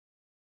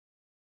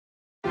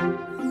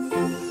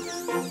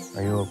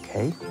Are you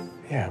okay?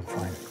 Yeah, I'm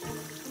fine.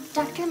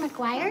 Dr.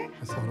 McGuire?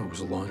 I thought it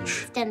was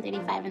lunch. It's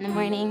 10:35 in the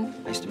morning.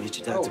 Nice to meet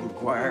you, Dr.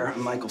 McGuire.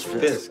 I'm Michael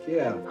Fisk.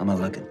 Yeah. How am I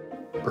looking?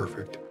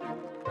 Perfect.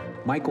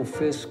 Michael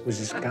Fisk was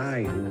this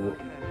guy who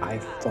I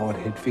thought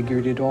had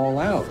figured it all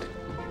out.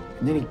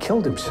 And then he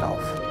killed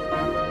himself.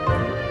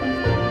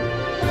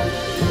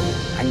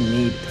 I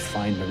need to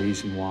find the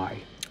reason why.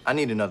 I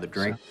need another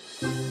drink.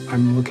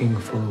 I'm looking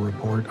for a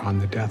report on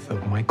the death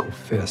of Michael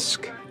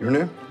Fisk. Your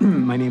name?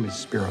 My name is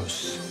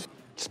Spiros.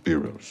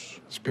 Spiros.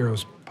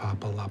 Spiros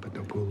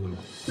Papalapadopoulou.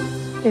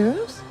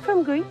 Spiros?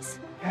 From Greece?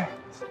 Yeah.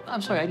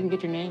 I'm sorry, I didn't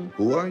get your name.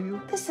 Who are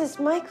you? This is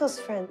Michael's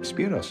friend.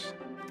 Spiros.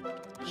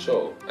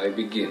 So, I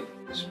begin.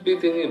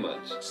 Spitting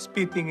image.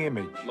 Spitting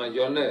image.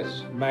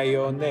 Mayonnaise.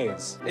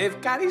 Mayonnaise.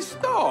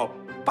 Evkaristo.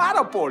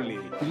 Parapoli.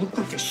 You look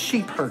like a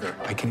sheep herder.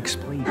 I can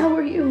explain. How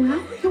are you? How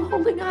are you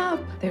holding up?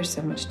 There's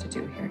so much to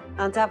do here.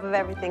 On top of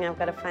everything, I've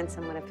got to find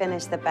someone to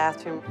finish the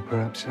bathroom.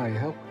 Perhaps I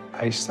help.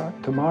 I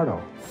start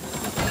tomorrow.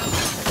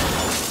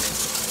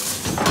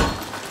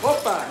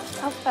 Opa!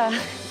 Opa.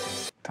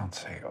 Don't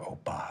say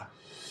opa.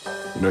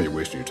 You know you're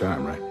wasting your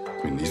time, right?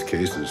 I mean, these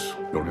cases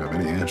don't have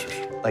any answers.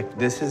 Like,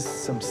 this is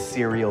some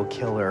serial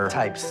killer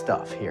type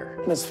stuff here.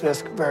 Ms.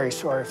 Fisk, very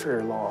sorry for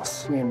your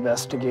loss. We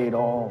investigate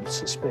all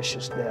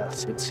suspicious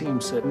deaths. It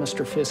seems that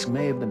Mr. Fisk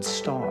may have been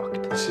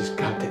stalked. This has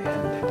got to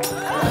end.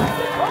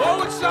 What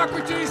would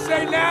Socrates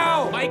say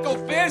now, Michael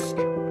Fisk?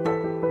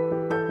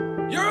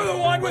 You're the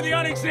one with the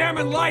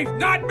unexamined life,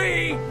 not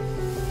me!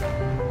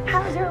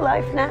 How's your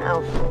life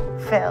now,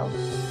 Phil?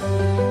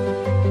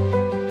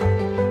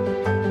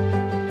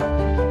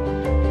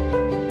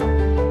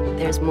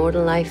 There's more to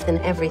life than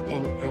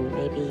everything, and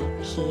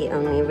maybe he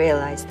only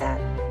realized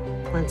that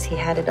once he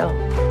had it all.